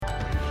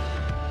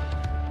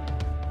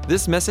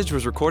This message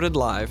was recorded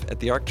live at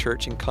the Ark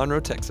Church in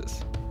Conroe,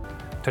 Texas.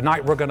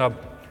 Tonight we're gonna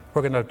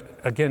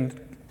again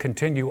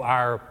continue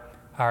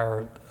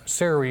our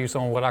series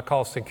on what I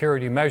call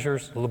security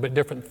measures. A little bit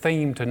different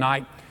theme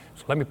tonight.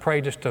 So let me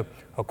pray just a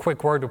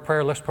quick word of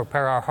prayer. Let's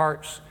prepare our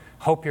hearts.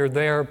 Hope you're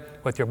there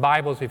with your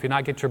Bibles. If you're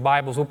not, get your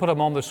Bibles. We'll put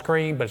them on the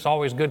screen, but it's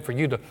always good for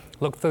you to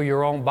look through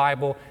your own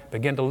Bible,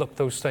 begin to look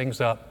those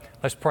things up.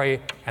 Let's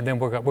pray, and then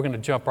we're going to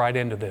jump right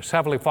into this.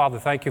 Heavenly Father,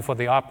 thank you for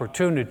the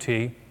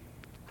opportunity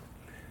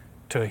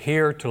to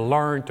hear, to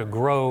learn, to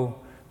grow,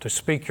 to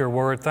speak your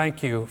word.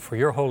 Thank you for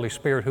your Holy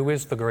Spirit, who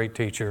is the great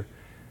teacher.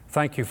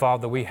 Thank you,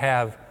 Father, we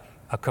have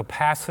a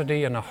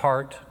capacity and a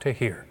heart to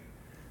hear.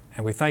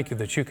 And we thank you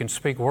that you can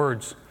speak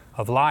words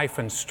of life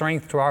and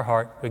strength to our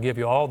heart. We give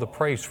you all the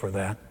praise for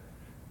that.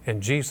 In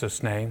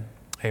Jesus' name,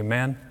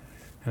 amen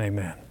and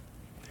amen.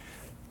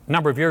 A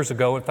number of years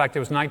ago, in fact, it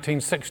was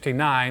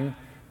 1969,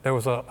 there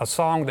was a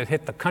song that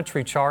hit the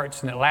country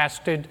charts, and it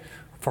lasted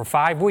for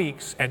 5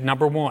 weeks at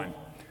number one.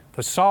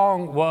 The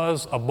song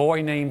was A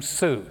Boy Named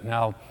Sue.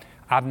 Now,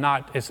 I'm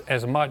not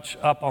as much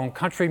up on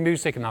country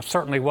music, and I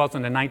certainly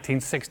wasn't in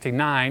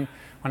 1969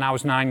 when I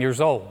was 9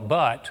 years old.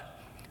 But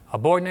A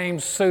Boy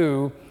Named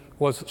Sue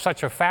was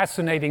such a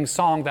fascinating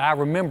song that I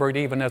remembered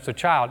even as a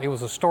child. It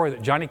was a story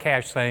that Johnny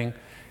Cash sang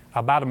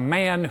about a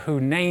man who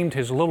named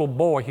his little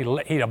boy.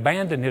 He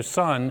abandoned his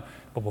son,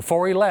 but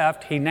before he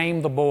left, he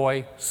named the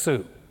boy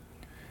Sue.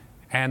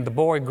 And the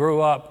boy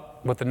grew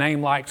up with a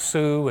name like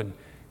Sue, and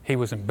he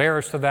was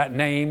embarrassed of that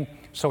name,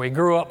 so he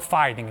grew up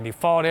fighting, and he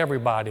fought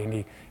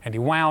everybody, and he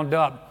wound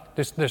up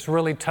this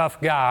really tough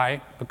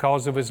guy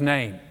because of his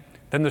name.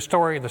 Then the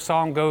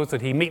song goes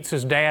that he meets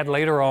his dad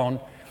later on,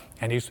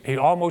 and he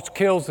almost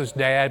kills his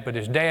dad, but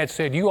his dad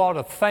said, "You ought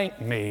to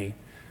thank me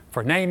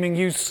for naming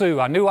you Sue.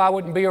 I knew I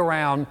wouldn't be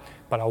around,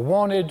 but I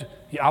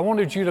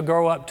wanted you to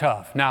grow up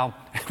tough." Now,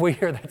 we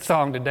hear that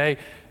song today,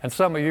 and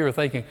some of you are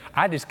thinking,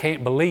 I just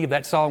can't believe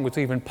that song was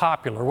even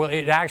popular. Well,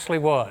 it actually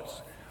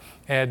was.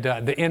 And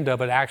the end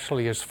of it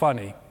actually is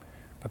funny,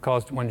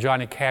 because when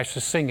Johnny Cash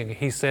is singing,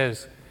 he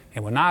says,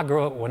 "And when I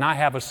grow up, when I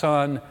have a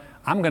son,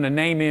 I'm going to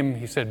name him,"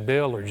 he said,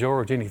 "Bill or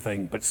George,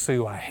 anything, but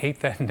Sue. I hate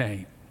that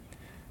name."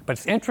 But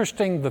it's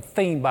interesting, the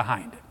theme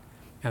behind it.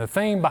 And the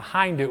theme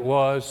behind it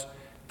was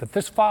that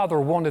this father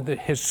wanted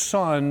his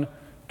son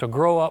to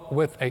grow up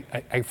with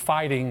a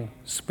fighting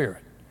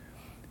spirit.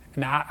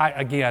 Now,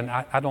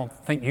 I don't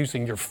think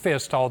using your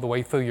fist all the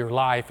way through your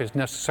life is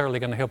necessarily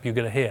going to help you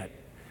get ahead.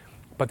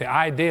 But the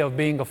idea of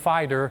being a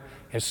fighter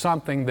is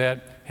something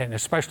that, and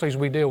especially as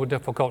we deal with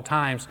difficult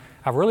times,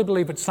 I really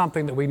believe it's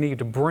something that we need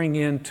to bring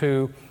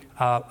into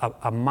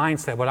a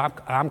mindset.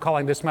 But I'm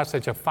calling this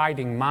message a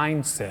fighting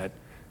mindset,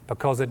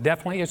 because it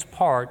definitely is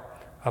part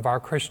of our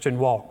Christian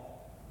walk.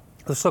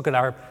 Let's look at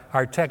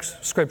our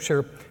text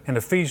scripture in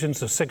Ephesians,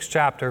 the 6th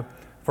chapter,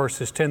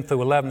 verses 10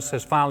 through 11. It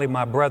says, "Finally,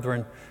 my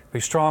brethren, be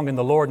strong in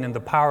the Lord and in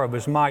the power of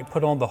his might.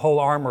 Put on the whole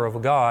armor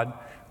of God,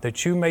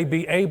 that you may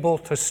be able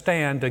to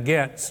stand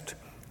against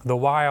the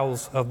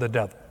wiles of the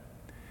devil."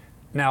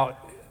 Now,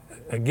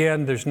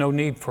 again, there's no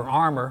need for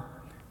armor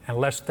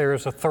unless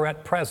there's a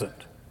threat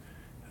present.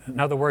 In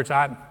other words,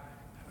 I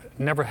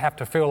never have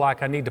to feel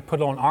like I need to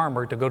put on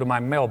armor to go to my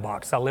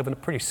mailbox. I live in a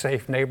pretty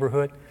safe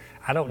neighborhood.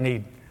 I don't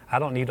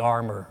need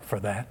armor for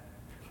that.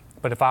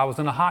 But if I was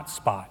in a hot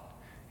spot,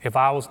 if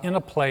I was in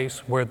a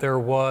place where there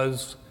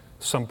was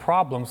some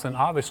problems, then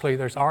obviously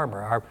there's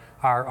armor.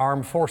 Our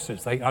armed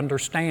forces, they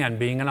understand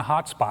being in a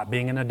hot spot,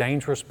 being in a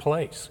dangerous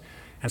place.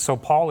 And so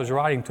Paul is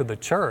writing to the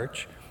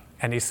church,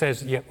 and he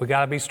says, yeah, we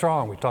got to be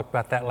strong. We talked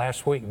about that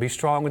last week. Be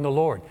strong in the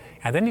Lord.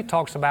 And then he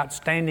talks about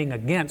standing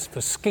against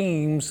the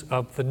schemes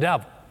of the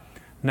devil.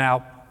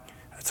 Now,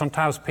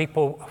 sometimes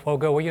people will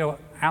go, well,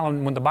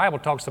 Alan, when the Bible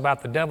talks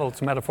about the devil,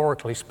 it's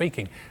metaphorically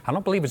speaking. I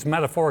don't believe it's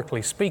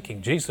metaphorically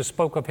speaking. Jesus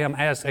spoke of him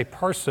as a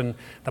person.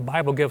 The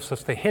Bible gives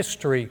us the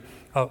history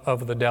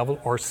of the devil,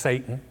 or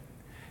Satan.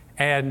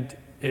 And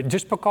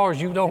just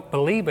because you don't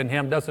believe in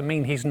him doesn't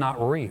mean he's not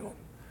real.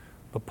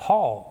 But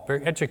Paul,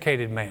 very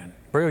educated man,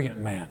 brilliant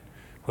man,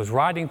 was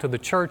writing to the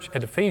church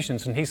at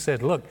Ephesians, and he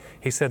said, look,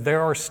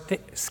 there are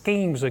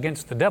schemes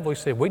against the devil. He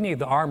said, we need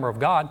the armor of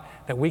God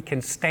that we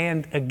can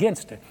stand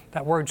against it.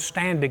 That word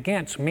stand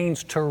against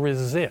means to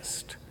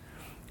resist.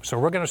 So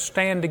we're going to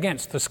stand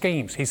against the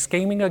schemes. He's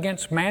scheming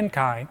against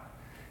mankind,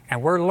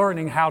 and we're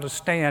learning how to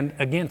stand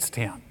against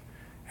him.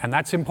 And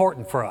that's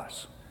important for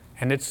us.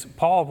 And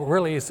Paul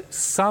really is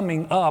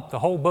summing up the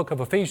whole book of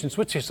Ephesians,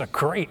 which is a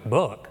great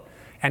book.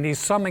 And he's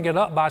summing it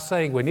up by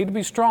saying we need to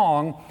be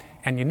strong,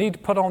 and you need to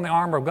put on the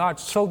armor of God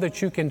so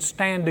that you can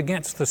stand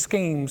against the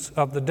schemes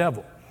of the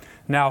devil.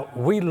 Now,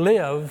 we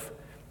live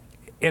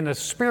in a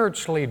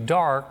spiritually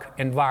dark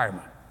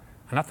environment.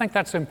 And I think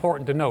that's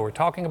important to know. We're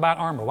talking about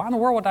armor. Why in the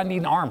world would I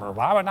need armor?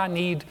 Why would I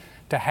need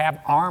to have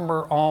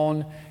armor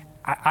on?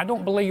 I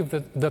don't believe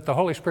that the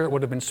Holy Spirit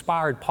would have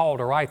inspired Paul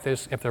to write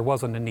this if there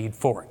wasn't a need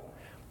for it.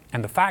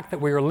 And the fact that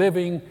we are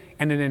living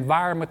in an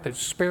environment that's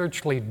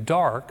spiritually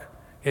dark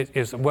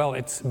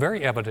it's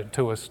very evident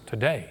to us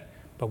today.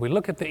 But we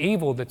look at the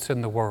evil that's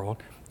in the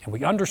world, and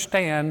we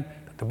understand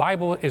that The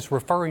Bible is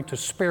referring to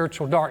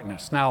spiritual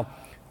darkness. Now,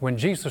 when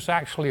Jesus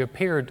actually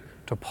appeared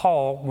to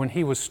Paul when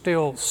he was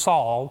still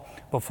Saul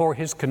before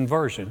his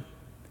conversion,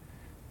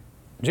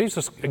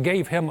 Jesus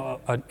gave him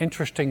an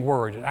interesting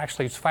word. It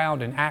actually is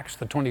found in Acts,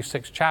 the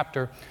 26th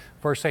chapter,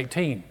 verse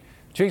 18.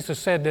 Jesus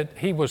said that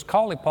he was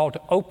calling Paul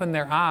to open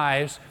their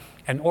eyes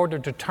in order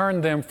to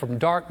turn them from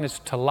darkness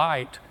to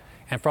light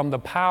and from the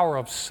power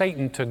of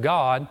Satan to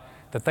God,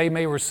 that they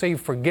may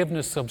receive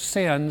forgiveness of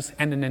sins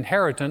and an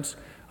inheritance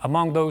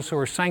among those who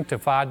are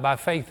sanctified by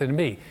faith in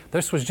me.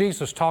 This was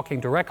Jesus talking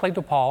directly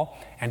to Paul,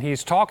 and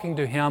he's talking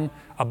to him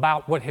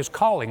about what his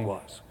calling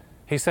was.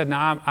 He said,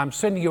 now I'm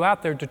sending you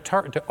out there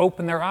to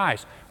open their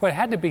eyes. Well, it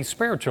had to be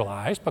spiritual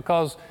eyes,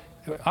 because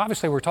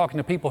obviously we're talking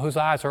to people whose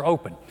eyes are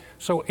open.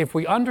 So if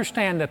we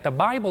understand that the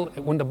Bible,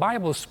 when the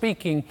Bible is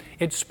speaking,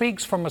 it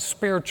speaks from a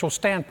spiritual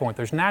standpoint.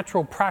 There's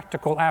natural,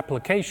 practical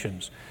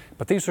applications,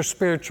 but these are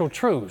spiritual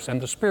truths, and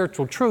the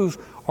spiritual truths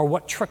are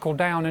what trickle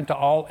down into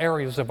all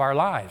areas of our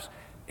lives.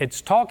 It's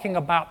talking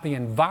about the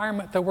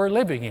environment that we're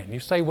living in.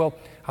 You say, well,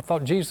 I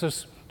thought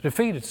Jesus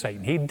defeated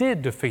Satan. He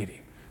did defeat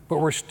him,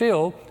 but there's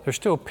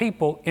still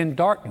people in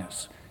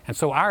darkness. And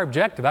so our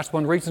objective, that's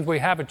one of the reasons we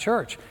have a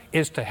church,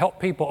 is to help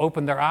people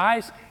open their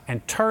eyes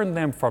and turn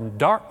them from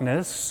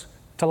darkness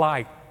to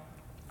light.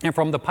 And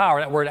from the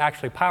power, that word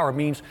actually power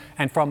means,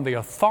 and from the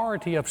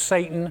authority of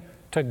Satan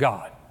to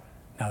God.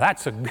 Now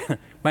that's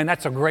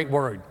a great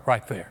word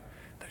right there.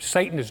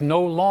 Satan is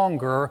no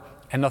longer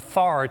an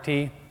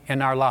authority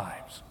in our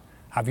lives.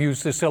 I've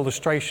used this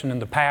illustration in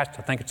the past.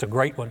 I think it's a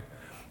great one.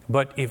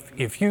 But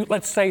if you,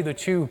 let's say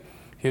that you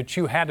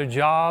had a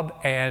job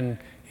and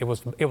it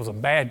was a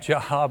bad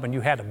job and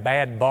you had a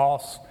bad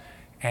boss,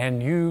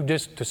 and you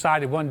just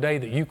decided one day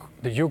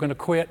that you're going to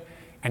quit,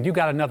 and you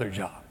got another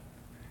job.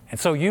 And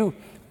so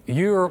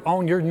you're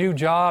on your new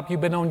job. You've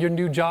been on your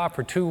new job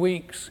for 2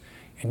 weeks,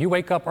 and you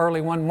wake up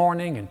early one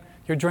morning and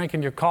you're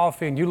drinking your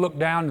coffee, and you look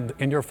down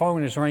and your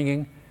phone is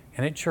ringing,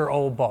 and it's your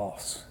old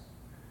boss.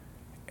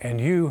 And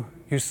you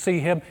see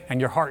him, and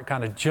your heart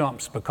kind of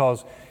jumps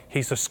because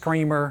he's a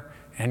screamer,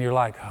 and you're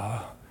like,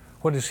 oh,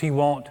 what does he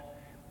want?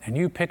 And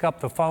you pick up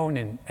the phone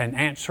and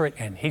answer it,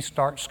 and he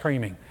starts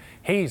screaming.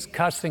 He's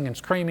cussing and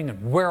screaming,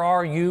 and where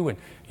are you? And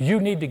you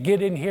need to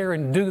get in here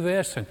and do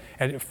this. And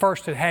at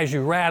first it has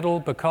you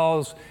rattled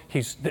because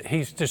he's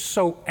just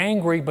so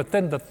angry, but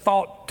then the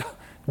thought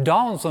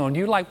dawns on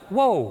you like,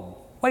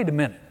 whoa, wait a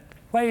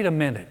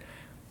minute.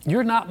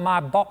 You're not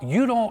my boss.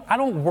 I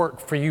don't work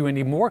for you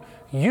anymore.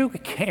 You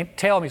can't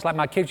tell me. It's like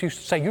my kids used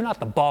to say, you're not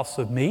the boss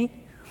of me,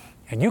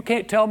 and you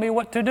can't tell me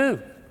what to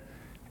do.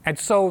 And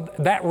so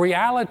that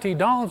reality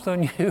dawns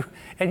on you,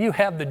 and you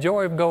have the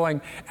joy of going,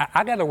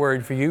 I got a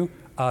word for you,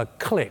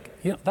 click.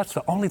 You know, that's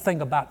the only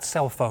thing about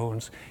cell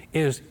phones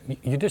is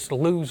you just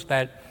lose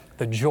the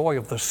joy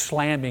of the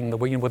slamming,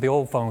 with the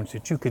old phones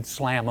that you could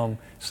slam them.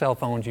 Cell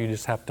phones, you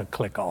just have to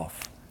click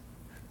off.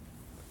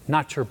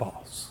 Not your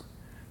boss.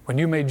 When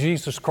you made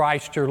Jesus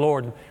Christ your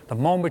Lord, the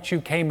moment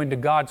you came into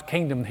God's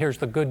kingdom, here's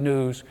the good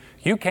news.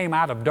 You came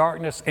out of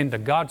darkness into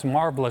God's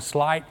marvelous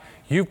light.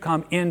 You've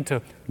come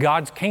into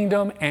God's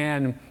kingdom,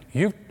 and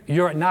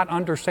you're not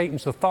under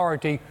Satan's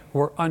authority.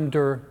 We're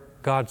under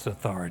God's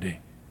authority.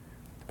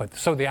 But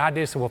so the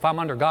idea is, well, if I'm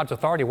under God's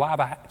authority, why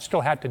do I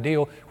still have to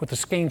deal with the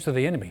schemes of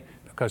the enemy?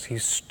 Because he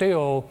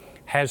still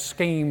has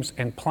schemes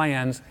and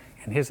plans,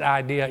 and his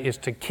idea is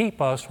to keep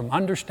us from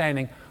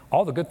understanding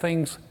all the good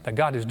things that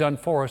God has done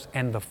for us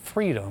and the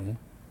freedom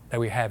that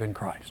we have in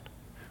Christ.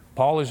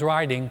 Paul is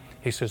writing,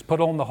 he says, put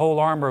on the whole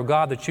armor of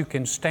God that you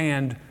can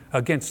stand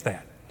against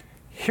that.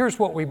 Here's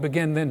what we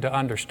begin then to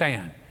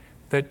understand,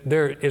 that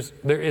there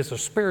is a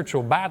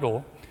spiritual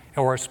battle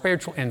or a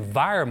spiritual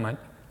environment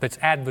that's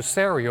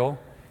adversarial,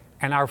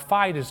 and our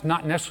fight is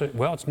not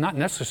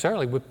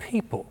necessarily with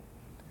people.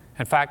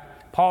 In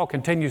fact, Paul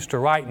continues to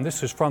write, and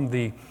this is from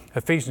the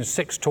Ephesians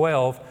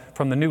 6:12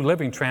 from the New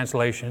Living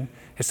Translation.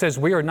 It says,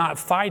 we are not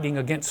fighting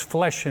against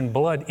flesh and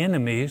blood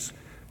enemies,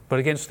 but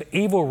against the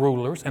evil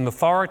rulers and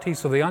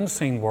authorities of the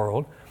unseen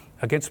world,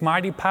 against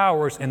mighty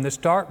powers in this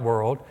dark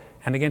world,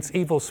 and against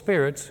evil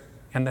spirits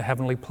in the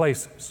heavenly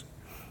places.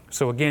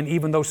 So again,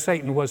 even though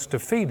Satan was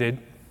defeated,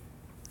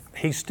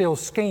 he still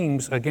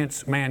schemes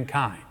against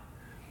mankind.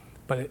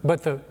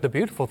 But the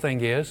beautiful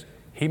thing is,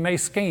 he may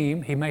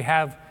scheme, he may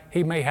have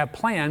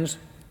plans,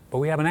 but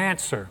we have an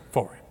answer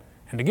for him.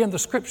 And again, the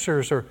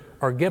scriptures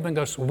are giving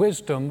us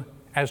wisdom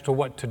as to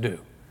what to do.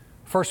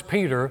 1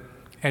 Peter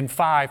and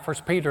 5, 1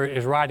 Peter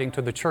is writing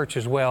to the church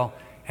as well,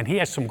 and he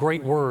has some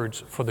great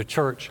words for the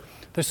church.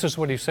 This is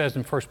what he says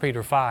in 1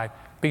 Peter 5.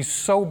 Be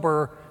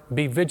sober,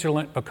 be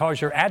vigilant,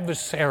 because your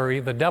adversary,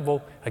 the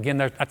devil, again,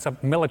 that's a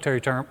military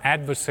term,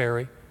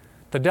 adversary.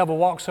 The devil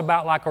walks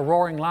about like a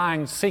roaring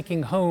lion,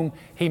 seeking whom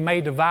he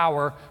may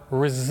devour.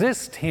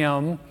 Resist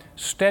him,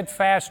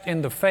 steadfast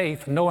in the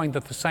faith, knowing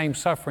that the same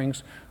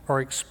sufferings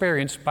are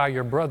experienced by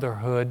your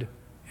brotherhood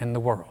in the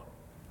world.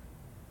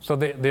 So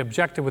the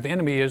objective with the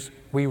enemy is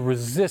we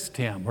resist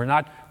him. We're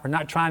not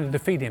trying to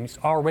defeat him. He's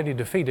already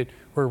defeated.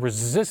 We're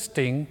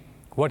resisting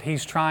what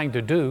He's trying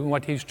to do,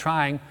 what He's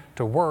trying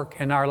to work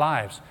in our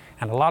lives.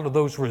 And a lot of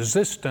that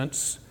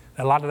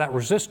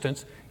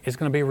resistance is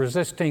going to be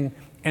resisting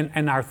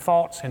in our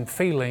thoughts and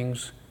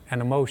feelings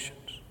and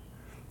emotions.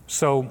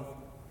 So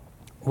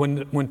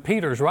when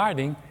Peter's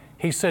writing,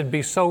 he said,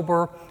 be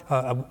sober.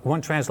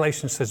 One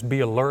translation says,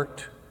 be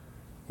alert,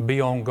 be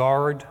on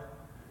guard.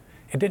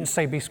 It didn't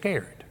say be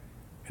scared.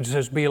 It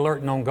says be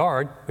alert and on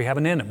guard. We have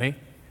an enemy,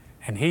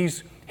 and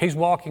he's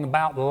walking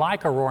about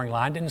like a roaring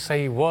lion. Didn't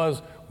say he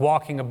was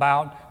walking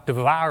about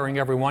devouring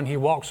everyone. He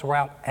walks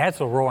around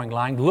as a roaring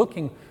lion,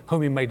 looking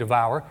whom he may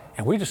devour,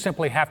 and we just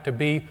simply have to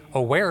be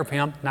aware of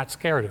him, not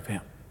scared of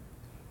him.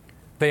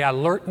 The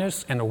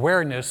alertness and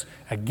awareness,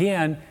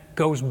 again,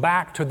 goes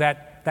back to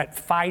that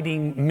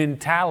fighting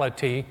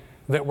mentality,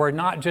 that we're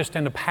not just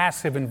in a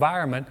passive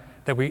environment,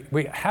 that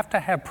we have to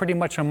have pretty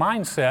much a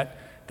mindset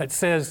that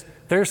says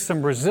there's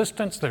some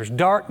resistance, there's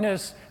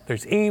darkness,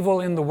 there's evil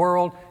in the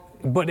world,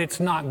 but it's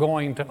not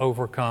going to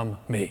overcome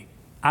me.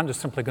 I'm just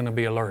simply going to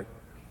be alert.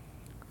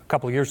 A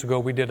couple of years ago,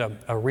 we did a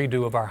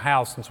redo of our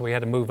house, and so we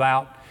had to move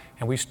out,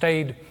 and we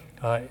stayed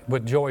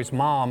with Joy's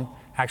mom,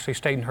 actually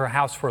stayed in her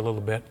house for a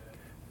little bit.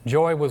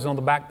 Joy was on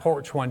the back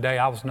porch one day.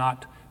 I was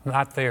not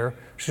there.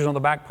 She was on the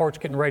back porch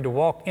getting ready to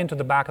walk into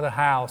the back of the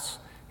house,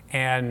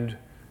 and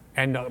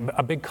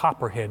a big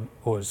copperhead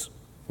was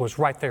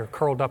right there,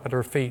 curled up at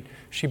her feet.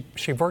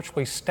 She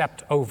virtually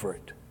stepped over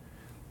it.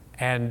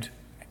 And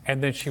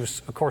then she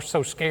was, of course,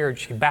 so scared,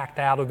 she backed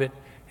out of it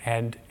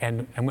and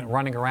went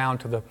running around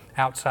to the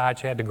outside.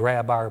 She had to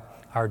grab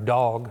our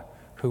dog,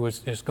 who was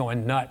just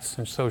going nuts.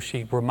 And so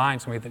she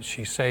reminds me that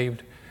she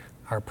saved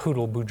our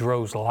poodle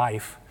Boudreaux's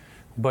life.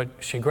 But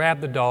she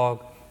grabbed the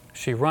dog,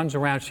 she runs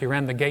around, she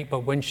ran the gate,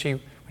 but when she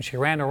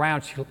ran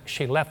around,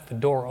 she left the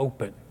door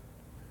open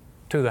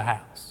to the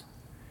house.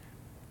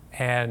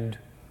 And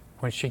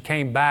when she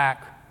came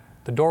back,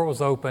 the door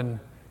was open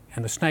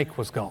and the snake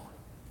was gone.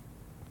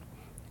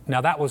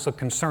 Now that was a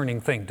concerning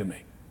thing to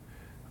me.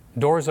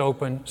 Door's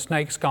open,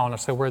 snake's gone. I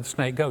said, where'd the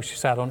snake go? She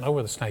said, I don't know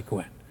where the snake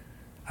went.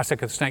 I said,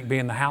 could the snake be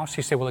in the house?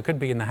 She said, well, it could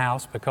be in the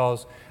house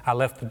because I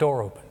left the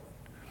door open.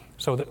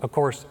 So, of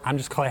course, I'm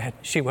just glad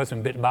she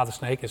wasn't bitten by the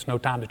snake. It's no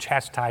time to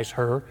chastise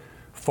her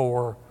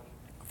for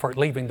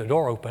leaving the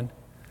door open.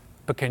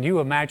 But can you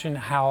imagine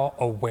how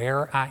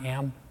aware I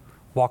am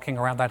walking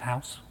around that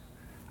house?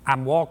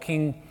 I'm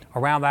walking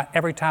around that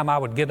every time I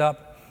would get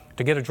up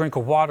to get a drink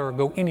of water or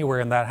go anywhere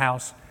in that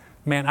house.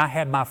 Man, I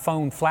had my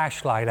phone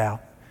flashlight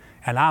out,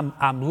 and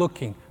I'm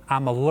looking,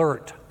 I'm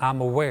alert,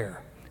 I'm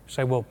aware. You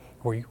say, well,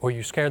 were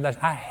you scared of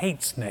that? I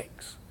hate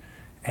snakes.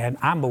 And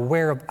I'm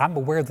aware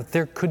that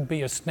there could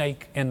be a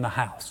snake in the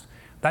house.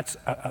 That's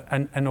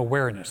an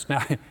awareness.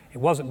 Now, it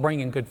wasn't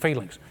bringing good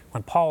feelings.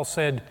 When Paul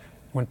said,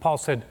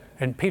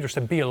 and Peter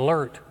said, be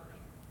alert,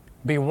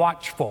 be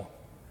watchful.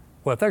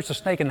 Well, if there's a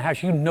snake in the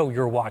house, you know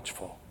you're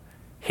watchful.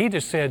 He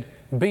just said,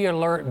 be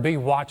alert, be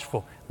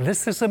watchful.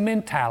 This is a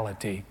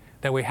mentality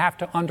that we have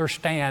to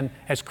understand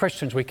as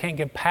Christians. We can't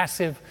get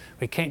passive.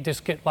 We can't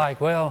just get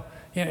like, well,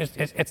 you know,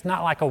 it's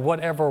not like a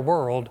whatever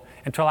world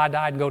until I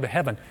die and go to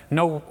heaven.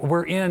 No,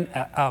 we're in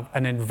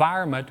an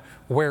environment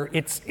where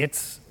it's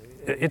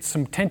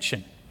some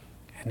tension.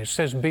 And it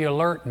says be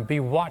alert and be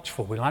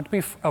watchful. We don't have to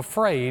be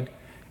afraid.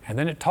 And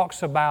then it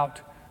talks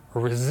about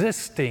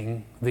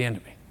resisting the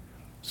enemy.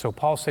 So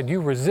Paul said,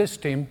 you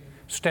resist him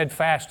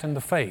steadfast in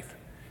the faith.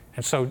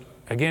 And so,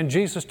 again,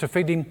 Jesus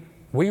defeating,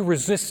 we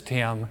resist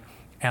him.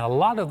 And a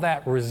lot of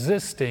that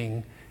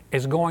resisting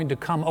is going to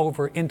come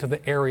over into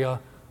the area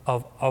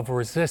of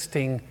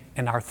resisting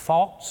in our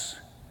thoughts,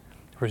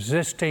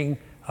 resisting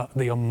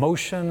the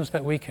emotions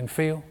that we can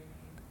feel.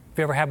 Have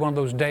you ever had one of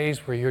those days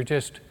where you're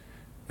just,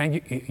 man,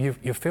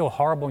 you feel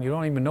horrible and you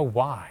don't even know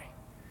why?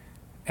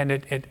 And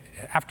it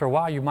after a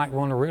while you might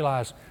want to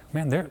realize,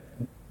 man,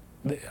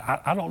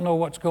 I don't know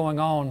what's going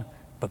on,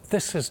 but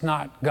this is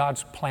not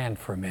God's plan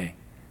for me.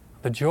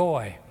 The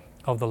joy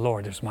of the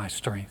Lord is my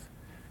strength.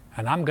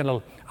 And I'm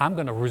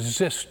gonna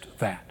resist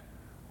that.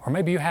 Or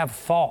maybe you have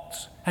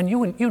thoughts, and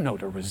you know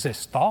to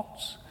resist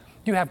thoughts.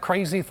 You have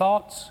crazy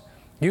thoughts.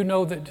 You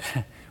know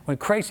that when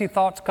crazy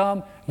thoughts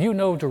come, you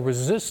know to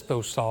resist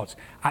those thoughts.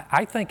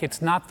 I think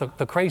it's not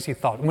the crazy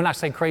thought. When I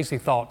say crazy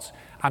thoughts,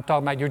 I'm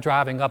talking about you're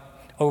driving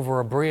up over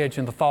a bridge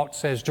and the thought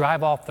says,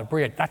 drive off the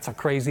bridge. That's a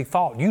crazy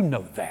thought. You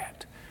know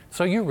that.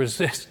 So you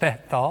resist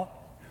that thought.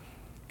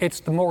 It's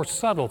the more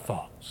subtle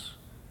thoughts.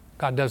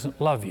 God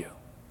doesn't love you.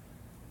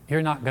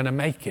 You're not going to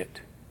make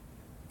it.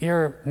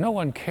 No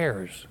one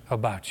cares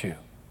about you.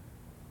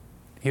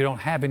 You don't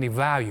have any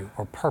value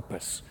or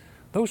purpose.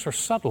 Those are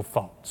subtle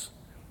thoughts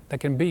that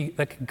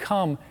can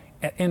come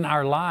in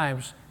our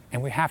lives,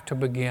 and we have to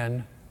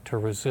begin to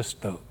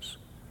resist those.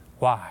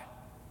 Why?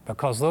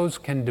 Because those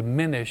can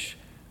diminish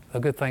the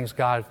good things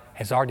God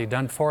has already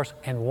done for us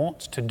and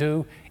wants to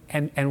do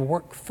and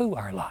work through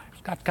our lives.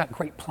 God's got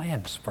great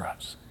plans for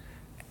us.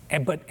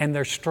 And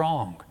they're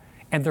strong,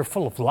 and they're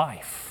full of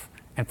life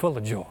and full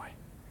of joy.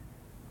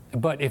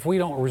 But if we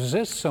don't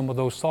resist some of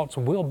those thoughts,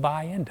 we'll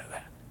buy into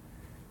that.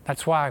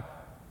 That's why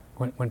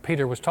when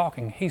Peter was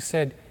talking, he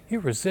said, you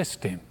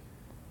resist him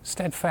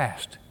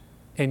steadfast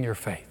in your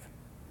faith.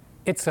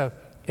 It's a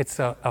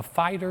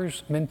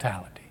fighter's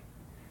mentality.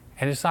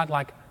 And it's not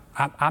like,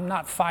 I'm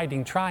not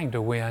fighting trying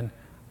to win.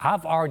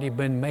 I've already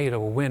been made a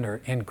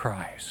winner in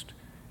Christ.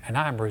 And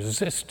I'm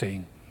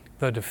resisting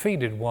the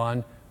defeated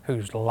one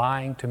who's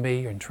lying to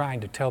me and trying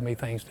to tell me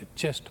things that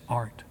just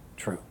aren't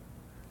true.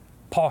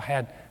 Paul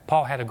had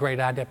a great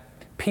idea.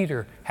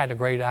 Peter had a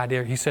great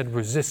idea. He said,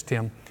 resist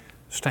him,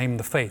 stay in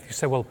the faith. You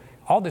say, well,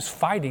 all this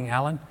fighting,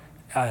 Alan,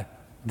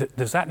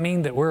 does that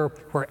mean that we're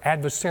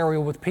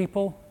adversarial with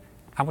people?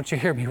 I want you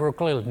to hear me real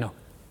clearly.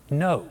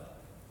 No,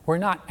 we're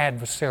not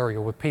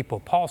adversarial with people.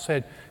 Paul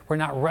said we're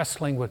not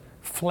wrestling with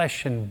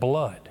flesh and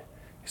blood.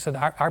 He said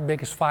our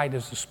biggest fight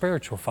is a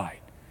spiritual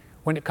fight.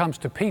 When it comes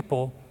to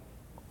people,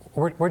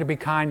 we're to be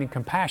kind and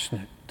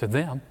compassionate to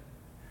them.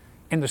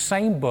 In the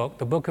same book,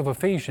 the book of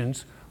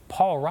Ephesians,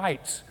 Paul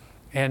writes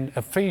in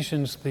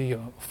Ephesians, the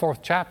 4th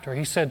chapter,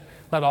 he said,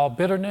 let all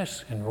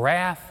bitterness and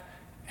wrath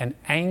and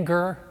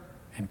anger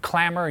and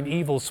clamor and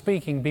evil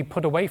speaking be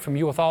put away from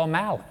you with all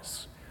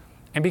malice.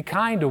 And be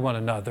kind to one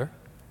another,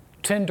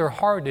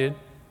 tender-hearted,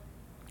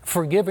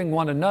 forgiving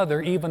one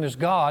another, even as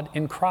God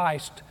in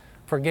Christ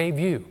forgave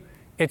you.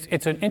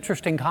 It's an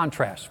interesting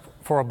contrast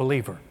for a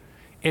believer,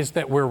 is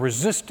that we're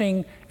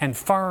resisting and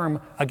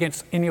firm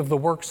against any of the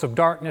works of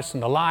darkness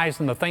and the lies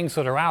and the things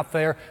that are out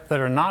there that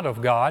are not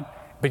of God,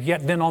 but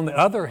yet then on the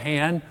other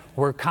hand,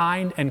 we're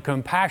kind and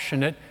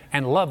compassionate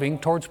and loving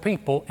towards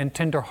people and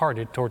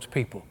tender-hearted towards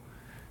people.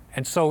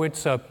 And so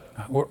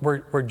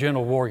we're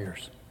gentle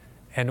warriors.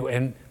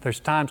 And there's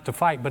times to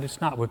fight, but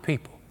it's not with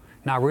people.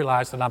 Now I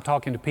realize that I'm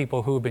talking to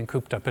people who have been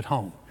cooped up at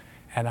home.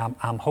 And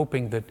I'm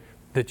hoping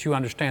that you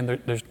understand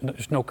that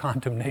there's no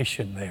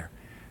condemnation there.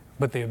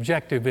 But the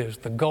objective is,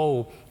 the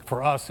goal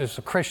for us as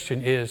a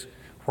Christian is,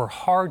 we're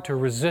hard to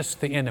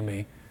resist the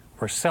enemy,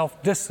 we're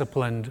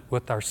self-disciplined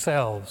with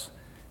ourselves,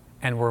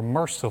 and we're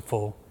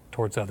merciful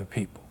towards other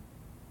people.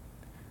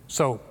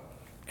 So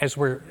as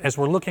we're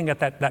looking at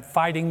that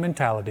fighting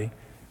mentality,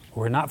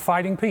 we're not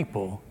fighting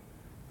people.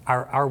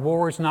 Our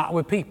war is not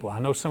with people. I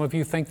know some of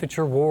you think that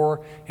your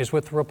war is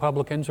with the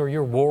Republicans or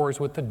your war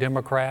is with the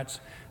Democrats.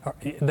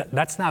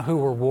 That's not who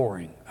we're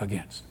warring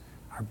against.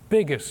 Our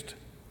biggest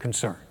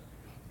concern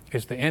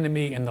is the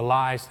enemy and the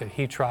lies that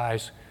he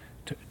tries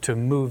to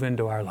move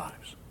into our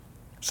lives.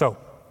 So,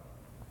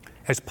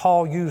 as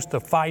Paul used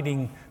the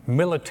fighting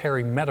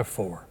military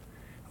metaphor,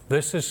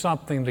 this is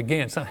something,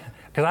 again,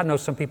 because I know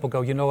some people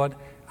go, you know what,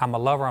 I'm a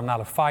lover, I'm not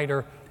a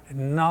fighter.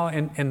 No,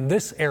 in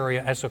this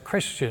area, as a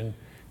Christian,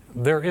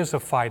 there is a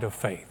fight of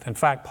faith. In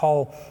fact,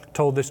 Paul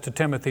told this to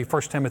Timothy,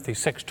 1 Timothy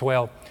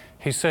 6:12.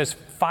 He says,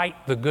 fight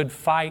the good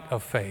fight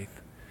of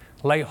faith.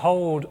 Lay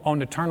hold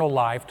on eternal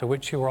life, to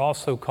which you were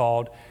also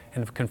called,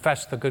 and have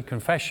confessed the good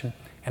confession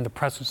in the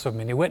presence of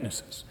many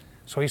witnesses.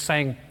 So he's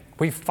saying,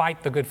 we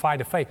fight the good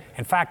fight of faith.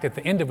 In fact, at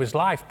the end of his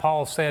life,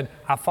 Paul said,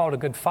 I fought a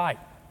good fight.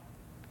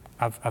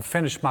 I've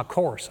finished my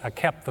course. I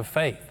kept the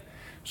faith.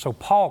 So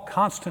Paul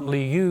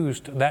constantly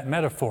used that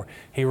metaphor.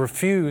 He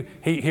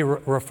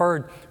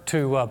referred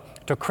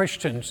to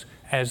Christians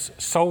as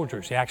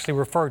soldiers. He actually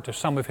referred to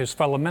some of his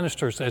fellow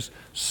ministers as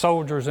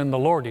soldiers in the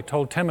Lord. He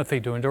told Timothy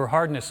to endure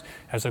hardness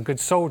as a good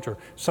soldier.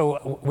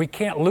 So we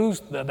can't lose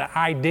the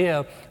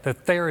idea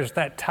that there is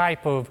that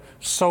type of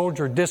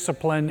soldier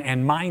discipline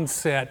and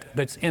mindset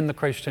that's in the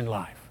Christian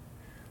life.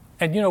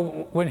 And you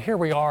know, when here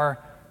we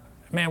are,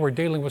 man, we're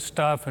dealing with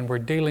stuff and we're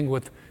dealing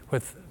with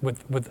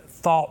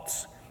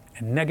thoughts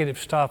and negative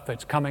stuff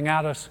that's coming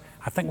at us.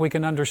 I think we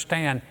can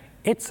understand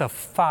it's a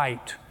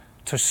fight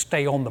to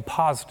stay on the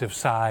positive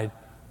side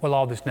while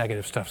all this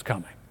negative stuff's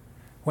coming.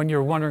 When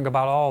you're wondering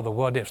about all the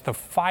what ifs, the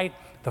fight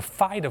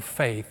of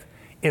faith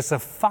is a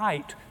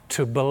fight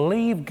to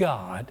believe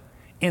God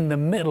in the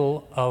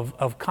middle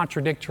of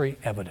contradictory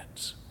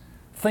evidence.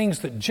 Things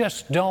that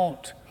just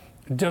don't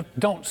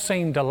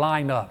seem to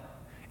line up.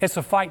 It's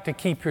a fight to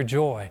keep your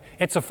joy.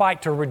 It's a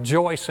fight to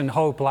rejoice and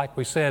hope, like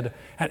we said,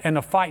 and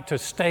a fight to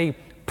stay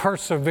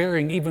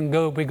persevering even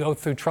though we go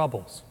through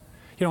troubles.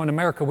 You know, in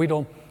America,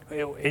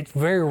 it's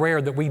very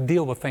rare that we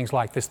deal with things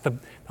like this. The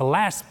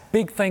last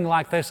big thing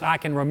like this I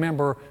can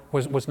remember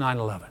was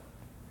 9/11.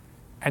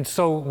 And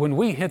so when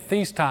we hit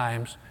these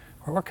times,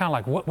 we're kind of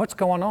like, what's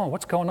going on?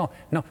 What's going on?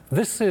 No,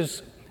 this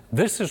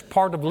is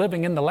part of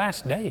living in the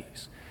last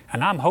days.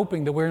 And I'm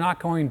hoping that we're not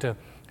going to,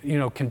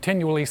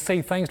 continually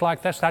see things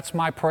like this. That's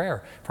my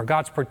prayer, for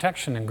God's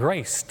protection and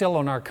grace still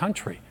on our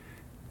country.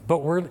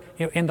 But we're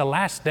in the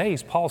last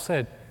days. Paul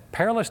said,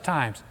 perilous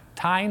times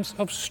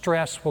of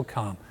stress will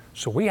come.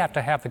 So we have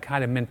to have the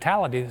kind of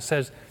mentality that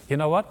says, you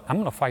know what, I'm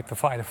going to fight the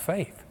fight of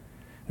faith.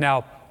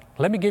 Now,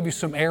 let me give you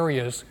some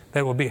areas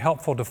that will be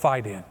helpful to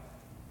fight in.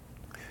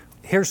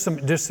 Here's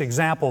some just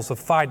examples of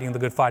fighting the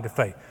good fight of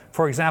faith.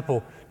 For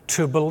example,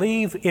 to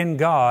believe in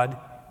God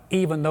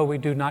even though we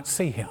do not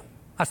see Him.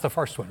 That's the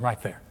first one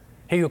right there.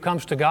 He who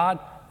comes to God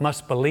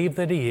must believe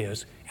that He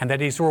is, and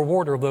that He's a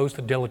rewarder of those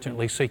that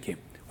diligently seek Him.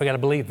 We got to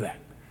believe that.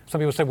 Some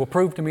people say, well,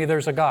 prove to me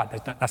there's a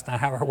God. That's not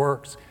how it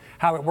works.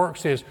 How it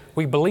works is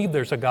we believe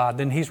there's a God,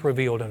 then He's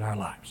revealed in our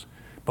lives.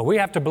 But we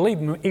have to believe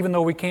him even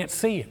though we can't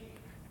see it.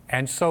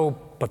 And so,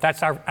 but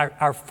that's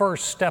our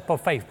first step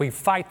of faith. We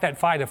fight that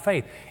fight of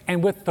faith.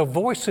 And with the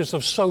voices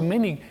of so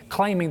many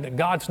claiming that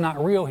God's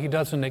not real, he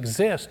doesn't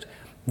exist,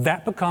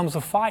 that becomes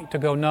a fight to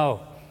go,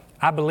 no,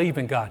 I believe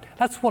in God.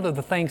 That's one of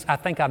the things I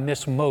think I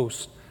miss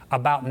most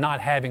about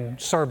not having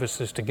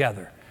services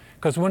together.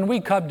 Because when we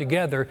come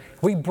together,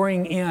 we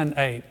bring in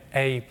a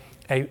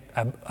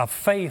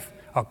faith,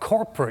 a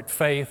corporate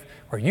faith,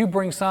 where you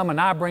bring some and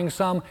I bring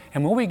some,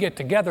 and when we get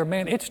together,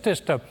 man, it's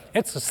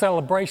a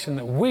celebration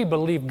that we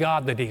believe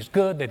God, that he's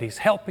good, that he's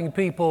helping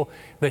people,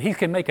 that he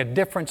can make a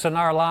difference in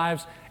our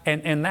lives,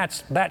 and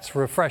that's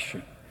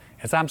refreshing.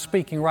 As I'm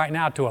speaking right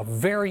now to a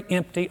very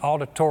empty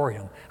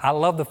auditorium, I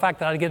love the fact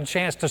that I get a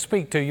chance to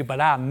speak to you,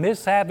 but I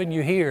miss having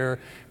you here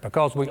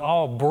because we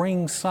all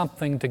bring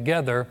something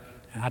together,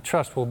 and I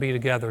trust we'll be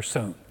together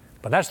soon.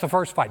 But that's the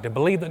first fight, to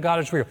believe that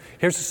God is real.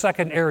 Here's the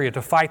second area,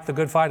 to fight the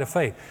good fight of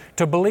faith.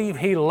 To believe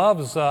he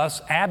loves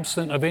us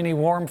absent of any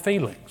warm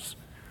feelings.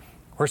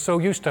 We're so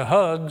used to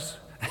hugs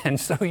and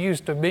so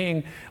used to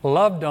being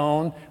loved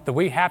on that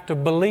we have to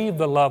believe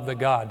the love that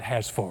God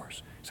has for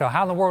us. So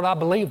how in the world do I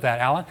believe that,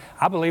 Alan?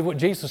 I believe what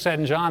Jesus said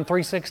in John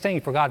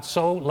 3:16, for God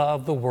so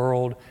loved the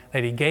world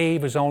that he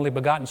gave his only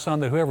begotten Son,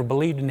 that whoever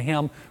believed in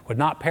him would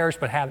not perish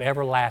but have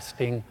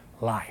everlasting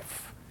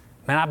life.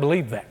 Man, I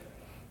believe that.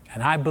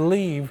 And I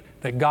believe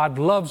that God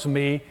loves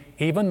me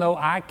even though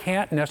I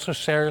can't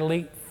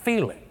necessarily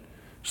feel it.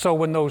 So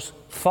when those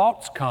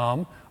thoughts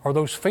come, or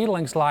those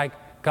feelings like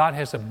God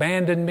has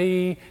abandoned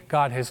me,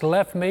 God has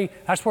left me,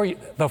 that's where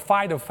the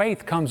fight of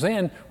faith comes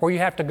in, where you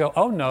have to go,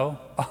 oh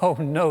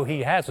no,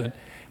 he hasn't.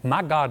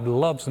 My God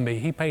loves me.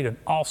 He paid an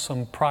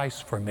awesome price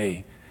for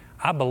me.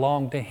 I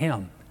belong to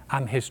him.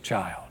 I'm his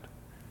child.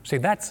 See,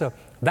 that's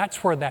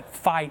where that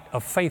fight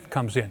of faith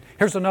comes in.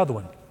 Here's another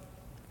one.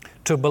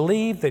 To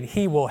believe that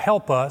he will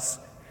help us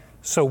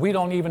so we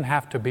don't even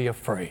have to be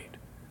afraid.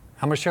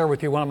 I'm going to share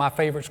with you one of my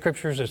favorite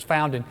scriptures. It's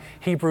found in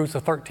Hebrews,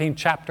 the 13th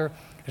chapter.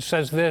 It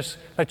says this,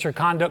 let your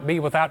conduct be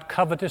without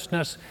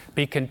covetousness.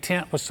 Be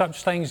content with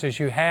such things as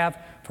you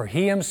have. For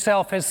he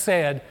himself has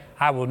said,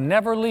 I will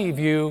never leave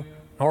you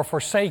nor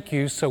forsake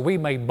you. So we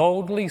may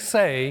boldly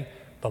say,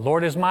 the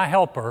Lord is my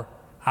helper.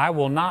 I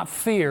will not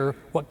fear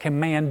what can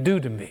man do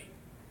to me.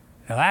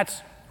 Now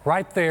that's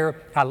right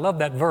there. I love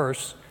that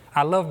verse.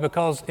 I love it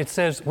because it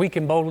says we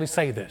can boldly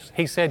say this.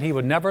 He said he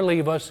would never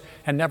leave us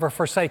and never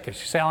forsake us.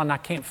 You say, Alan, I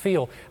can't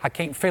feel him. I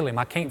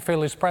can't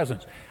feel his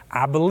presence.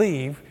 I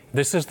believe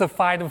this is the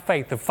fight of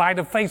faith. The fight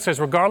of faith says,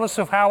 regardless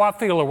of how I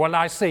feel or what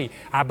I see,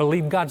 I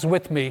believe God's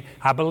with me.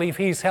 I believe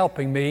he's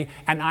helping me.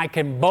 And I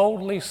can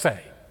boldly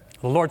say,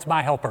 the Lord's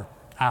my helper.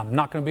 I'm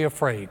not going to be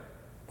afraid.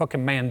 What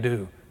can man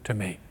do to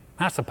me?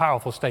 That's a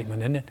powerful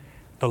statement, isn't it?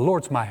 The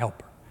Lord's my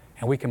helper.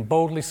 And we can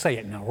boldly say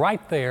it. Now,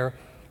 right there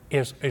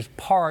is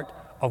part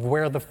of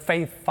where the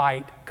faith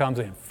fight comes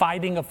in.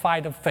 Fighting a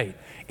fight of faith.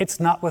 It's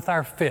not with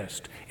our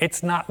fist.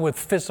 It's not with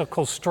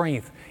physical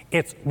strength.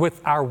 It's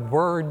with our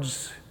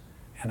words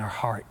and our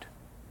heart.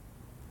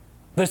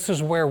 This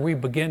is where we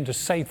begin to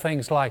say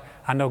things like,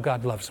 I know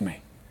God loves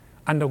me.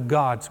 I know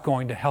God's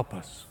going to help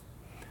us.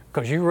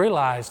 Because you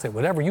realize that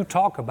whatever you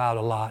talk about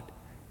a lot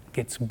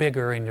gets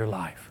bigger in your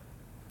life.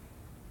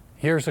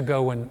 Years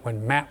ago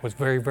when Matt was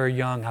very, very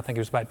young, I think he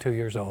was about 2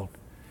 years old,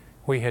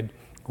 we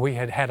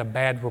had a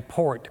bad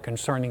report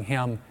concerning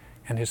him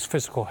and his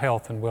physical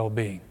health and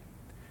well-being.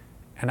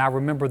 And I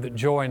remember that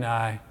Joy and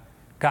I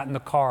got in the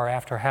car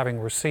after having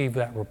received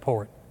that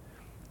report.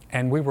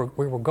 And we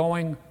were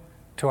going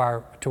to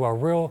our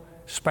real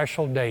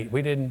special date.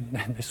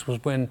 This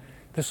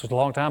was a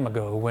long time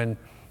ago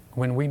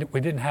when we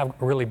didn't have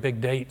really big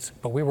dates,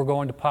 but we were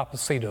going to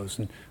Papacitos.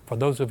 And for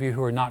those of you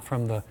who are not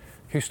from the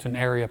Houston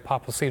area,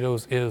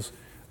 Papacitos is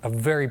a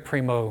very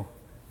primo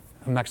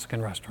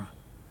Mexican restaurant.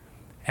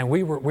 And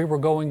we were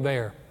going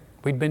there.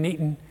 We've been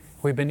eating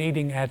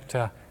at,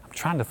 I'm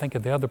trying to think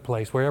of the other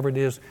place, wherever it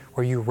is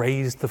where you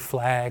raise the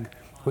flag.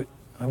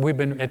 We've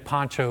been at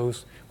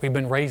Poncho's. We've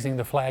been raising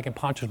the flag in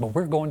Poncho's, but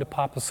we're going to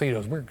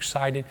Papacitos. We're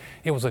excited.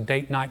 It was a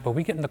date night, but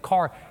we get in the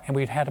car and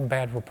we'd had a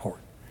bad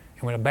report.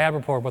 And we had a bad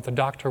report what the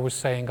doctor was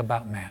saying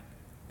about Matt.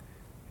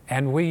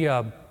 And we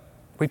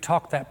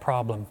talked that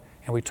problem,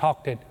 and we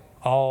talked it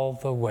all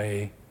the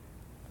way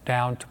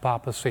down to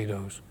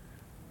Papacitos,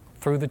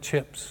 through the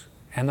chips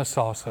and the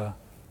salsa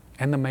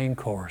and the main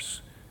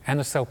course and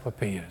the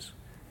sopapillas.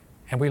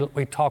 And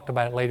we talked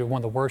about it later, one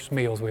of the worst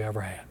meals we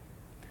ever had.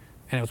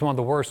 And it was one of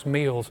the worst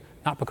meals,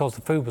 not because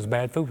the food was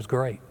bad, food was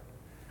great.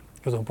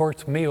 It was the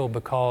worst meal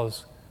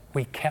because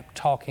we kept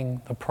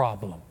talking the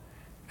problem.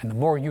 And the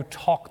more you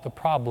talk the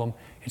problem,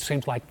 it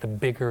seems like the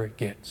bigger it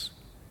gets.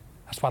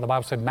 That's why the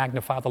Bible said,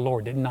 magnify the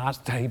Lord. It did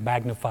not say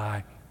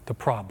magnify the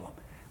problem.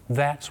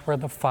 That's where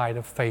the fight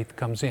of faith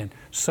comes in.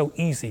 So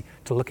easy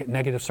to look at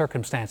negative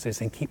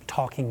circumstances and keep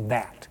talking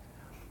that,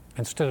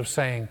 instead of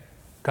saying,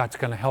 God's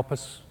going to help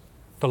us.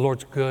 The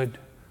Lord's good.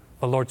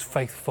 The Lord's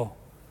faithful.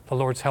 The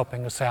Lord's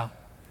helping us out.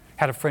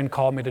 Had a friend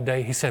call me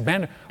today. He said,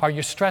 man, are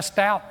you stressed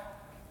out?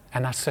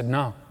 And I said,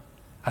 no.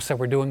 I said,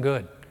 we're doing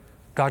good.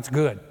 God's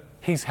good.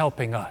 He's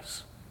helping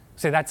us.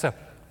 See,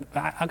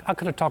 I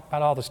could have talked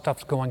about all the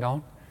stuff's going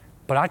on,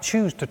 but I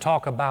choose to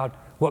talk about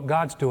what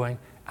God's doing.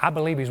 I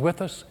believe He's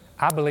with us.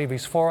 I believe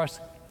He's for us.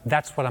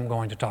 That's what I'm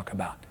going to talk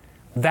about.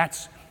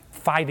 That's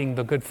fighting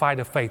the good fight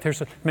of faith.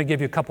 Let me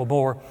give you a couple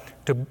more.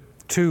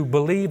 To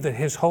believe that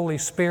His Holy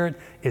Spirit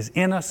is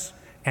in us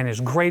and is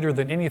greater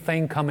than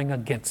anything coming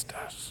against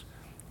us.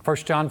 1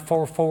 John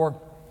 4:4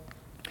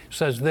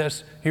 says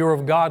this, you are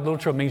of God, little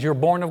children. It means you're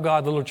born of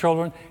God, little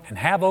children, and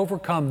have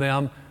overcome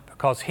them,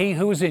 because He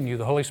who is in you,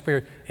 the Holy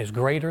Spirit, is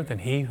greater than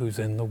he who's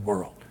in the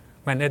world.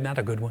 Man, isn't that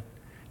a good one?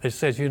 It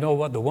says, you know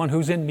what? The one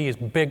who's in me is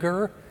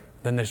bigger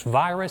than this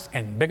virus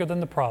and bigger than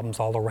the problems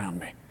all around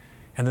me.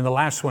 And then the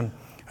last one,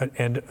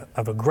 and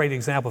of a great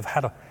example of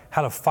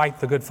how to fight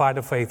the good fight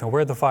of faith and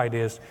where the fight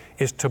is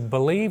to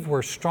believe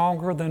we're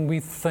stronger than we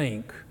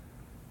think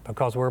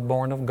because we're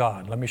born of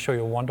God. Let me show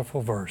you a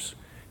wonderful verse.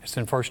 It's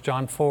in 1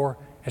 John 4.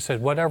 It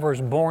says, whatever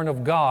is born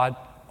of God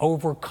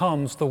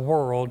overcomes the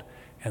world,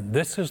 and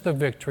this is the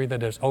victory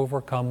that has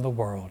overcome the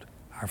world,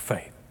 our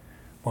faith.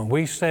 When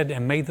we said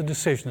and made the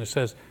decision that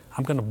says,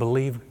 I'm going to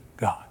believe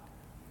God.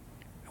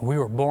 We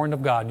were born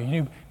of God.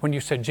 When you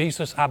said,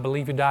 Jesus, I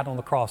believe you died on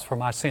the cross for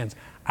my sins.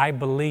 I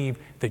believe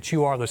that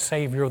you are the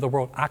Savior of the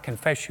world. I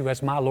confess you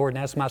as my Lord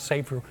and as my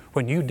Savior.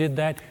 When you did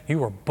that, you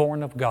were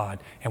born of God.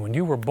 And when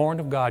you were born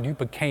of God, you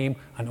became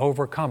an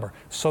overcomer.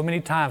 So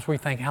many times we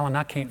think, Alan,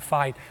 I can't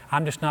fight.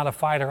 I'm just not a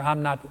fighter.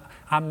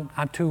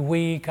 I'm too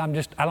weak. I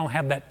don't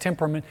have that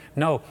temperament.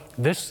 No,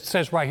 this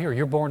says right here,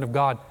 you're born of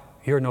God.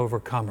 You're an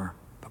overcomer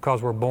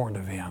because we're born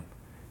of Him.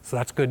 So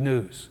that's good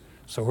news.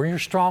 So you're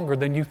stronger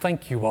than you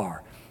think you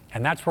are.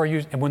 And that's where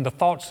and when the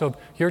thoughts of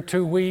you're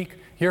too weak,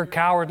 you're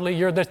cowardly,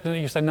 you're this,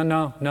 you say,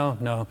 no.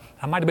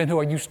 I might have been who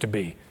I used to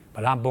be,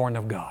 but I'm born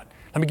of God.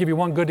 Let me give you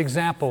one good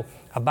example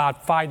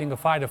about fighting a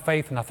fight of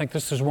faith, and I think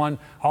this is one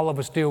all of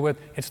us deal with.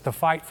 It's the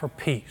fight for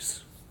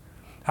peace.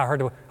 I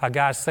heard a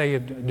guy say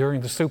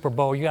during the Super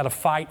Bowl, you got to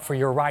fight for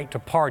your right to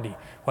party.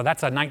 Well,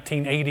 that's a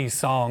 1980s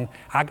song.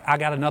 I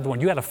got another one.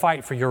 You got to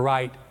fight for your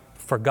right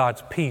for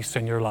God's peace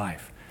in your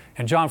life.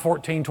 In John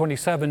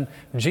 14:27,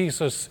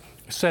 Jesus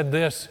said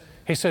this.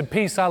 He said,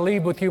 peace I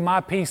leave with you,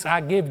 my peace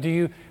I give to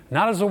you.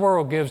 Not as the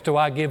world gives do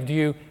I give to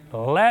you.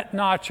 Let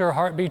not your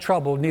heart be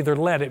troubled, neither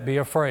let it be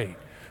afraid.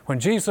 When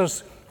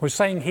Jesus was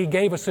saying He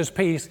gave us His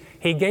peace,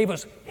 He gave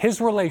us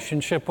His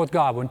relationship with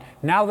God.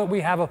 Now that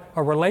we have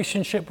a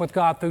relationship with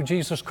God through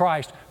Jesus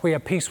Christ, we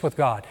have peace with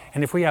God.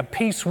 And if we have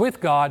peace with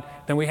God,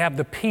 then we have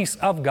the peace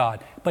of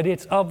God. But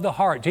it's of the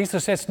heart.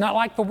 Jesus said it's not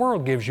like the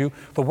world gives you.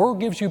 The world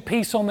gives you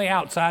peace on the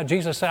outside.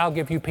 Jesus said, I'll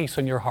give you peace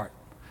in your heart.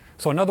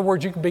 So in other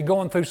words, you could be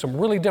going through some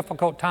really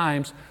difficult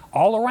times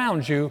all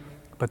around you,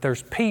 but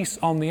there's peace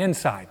on the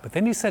inside. But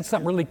then He said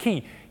something really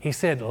key. He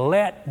said,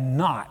 let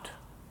not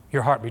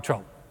your heart be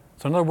troubled.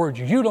 So in other words,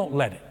 you don't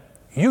let it.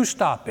 You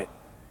stop it.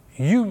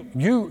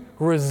 You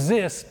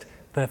resist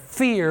the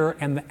fear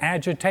and the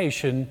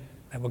agitation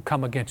that would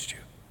come against you.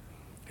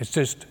 It's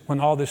just when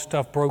all this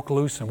stuff broke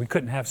loose and we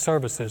couldn't have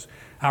services,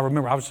 I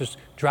remember I was just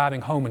driving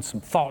home and some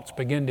thoughts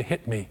began to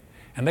hit me.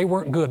 And they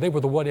weren't good. They were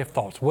the what if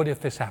thoughts. What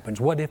if this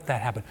happens? What if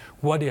that happened?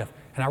 What if?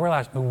 And I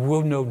realized,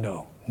 well,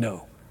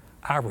 no.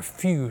 I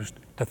refused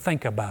to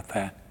think about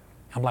that.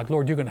 I'm like,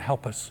 Lord, you're going to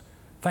help us.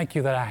 Thank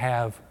you that I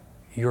have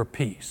your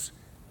peace.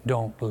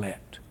 Don't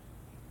let.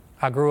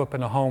 I grew up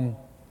in a home.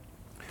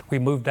 We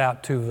moved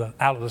out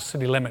of the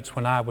city limits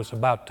when I was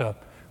about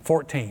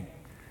 14.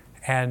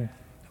 And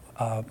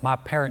my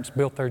parents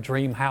built their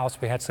dream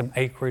house. We had some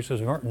acreage.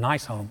 It was a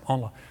nice home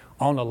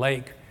on a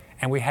lake.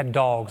 And we had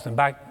dogs, and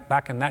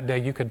back in that day,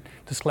 you could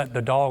just let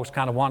the dogs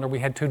kind of wander. We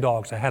had two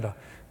dogs. I had a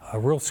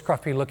real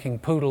scruffy-looking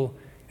poodle,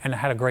 and I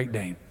had a Great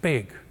Dane,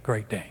 big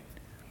Great Dane.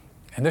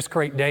 And this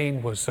Great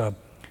Dane was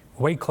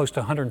weighed close to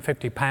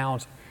 150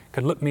 pounds,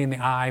 could look me in the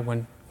eye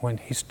when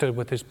he stood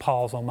with his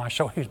paws on my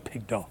shoulder. He was a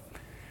big dog.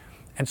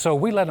 And so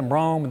we let him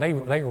roam,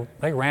 and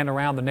they ran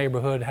around the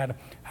neighborhood, had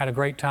a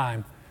great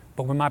time.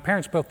 But when my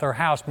parents built their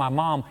house, my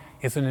mom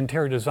is an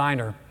interior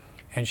designer,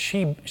 and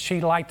she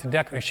liked to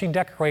decorate. She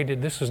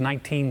decorated, this was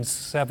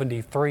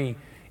 1973,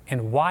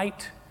 in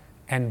white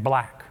and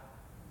black.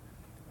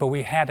 But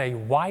we had a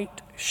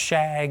white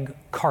shag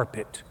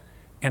carpet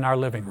in our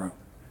living room.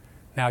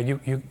 Now,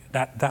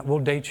 that will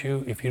date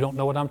you. If you don't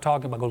know what I'm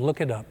talking about, go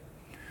look it up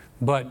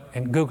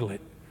and Google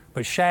it.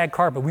 But shag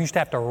carpet, we used to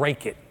have to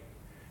rake it,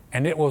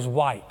 and it was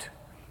white.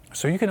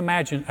 So you can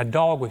imagine a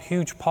dog with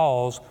huge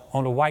paws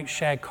on a white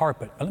shag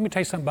carpet. But let me tell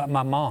you something about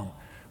my mom.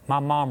 My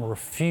mom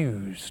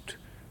refused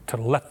to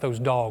let those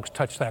dogs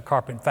touch that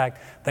carpet. In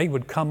fact, they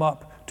would come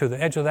up to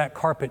the edge of that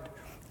carpet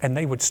and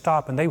they would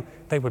stop, and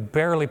they would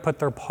barely put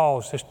their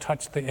paws, just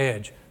touch the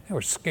edge. They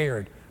were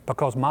scared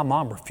because my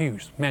mom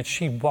refused. Man,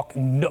 she'd walk,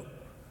 no.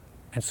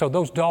 And so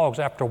those dogs,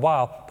 after a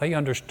while, they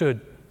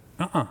understood,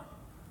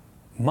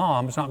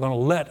 Mom is not going to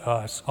let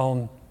us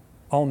on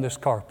this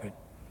carpet.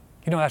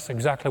 You know, that's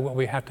exactly what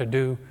we have to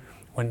do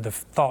when the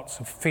thoughts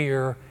of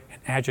fear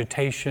and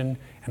agitation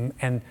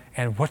and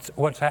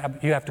what's happening.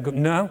 You have to go,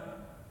 no.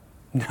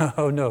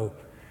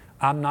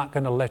 I'm not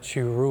going to let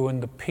you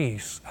ruin the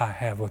peace I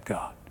have with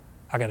God.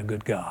 I got a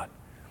good God.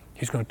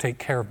 He's going to take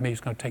care of me.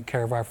 He's going to take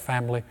care of our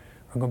family.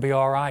 We're going to be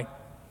all right.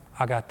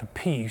 I got the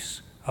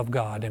peace of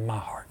God in my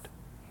heart.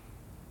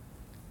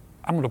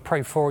 I'm going to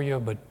pray for you,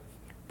 but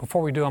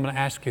before we do, I'm going to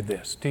ask you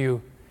this.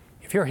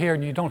 If you're here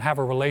and you don't have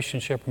a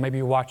relationship, or maybe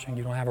you're watching,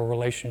 you don't have a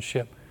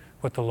relationship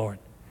with the Lord,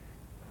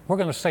 we're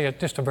going to say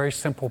just a very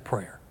simple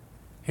prayer.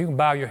 You can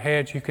bow your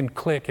heads, you can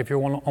click. If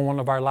you're on one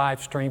of our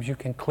live streams, you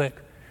can click.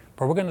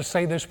 But we're going to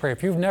say this prayer.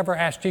 If you've never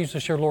asked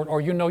Jesus your Lord,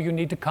 or you know you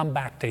need to come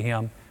back to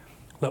Him,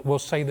 we'll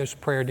say this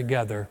prayer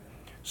together.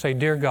 Say,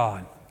 Dear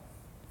God,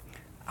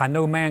 I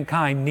know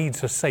mankind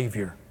needs a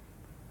Savior.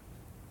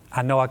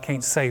 I know I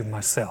can't save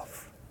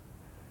myself.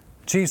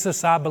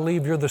 Jesus, I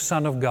believe you're the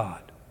Son of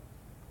God.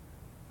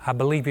 I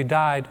believe you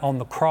died on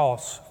the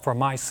cross for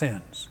my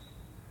sins.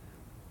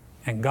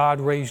 And God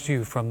raised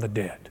you from the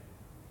dead.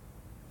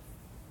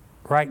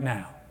 Right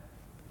now,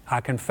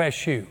 I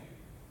confess you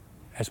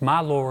as my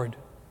Lord,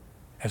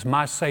 as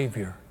my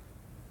Savior,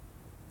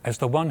 as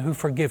the one who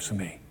forgives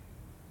me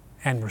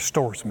and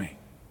restores me.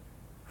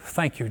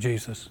 Thank you,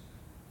 Jesus.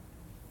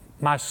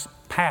 My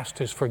past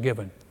is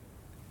forgiven.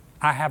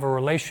 I have a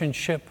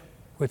relationship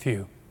with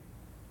you.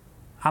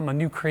 I'm a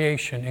new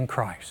creation in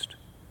Christ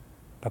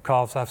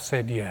because I've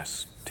said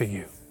yes to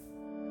you.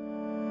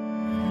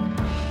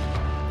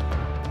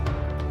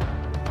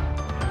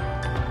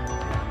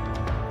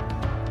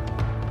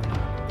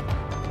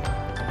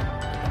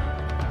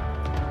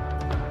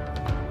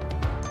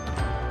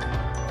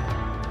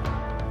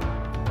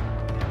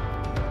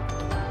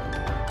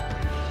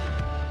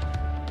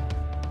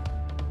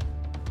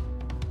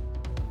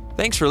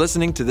 Thanks for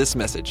listening to this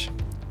message.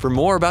 For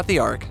more about the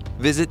Ark,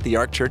 visit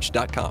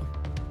thearkchurch.com.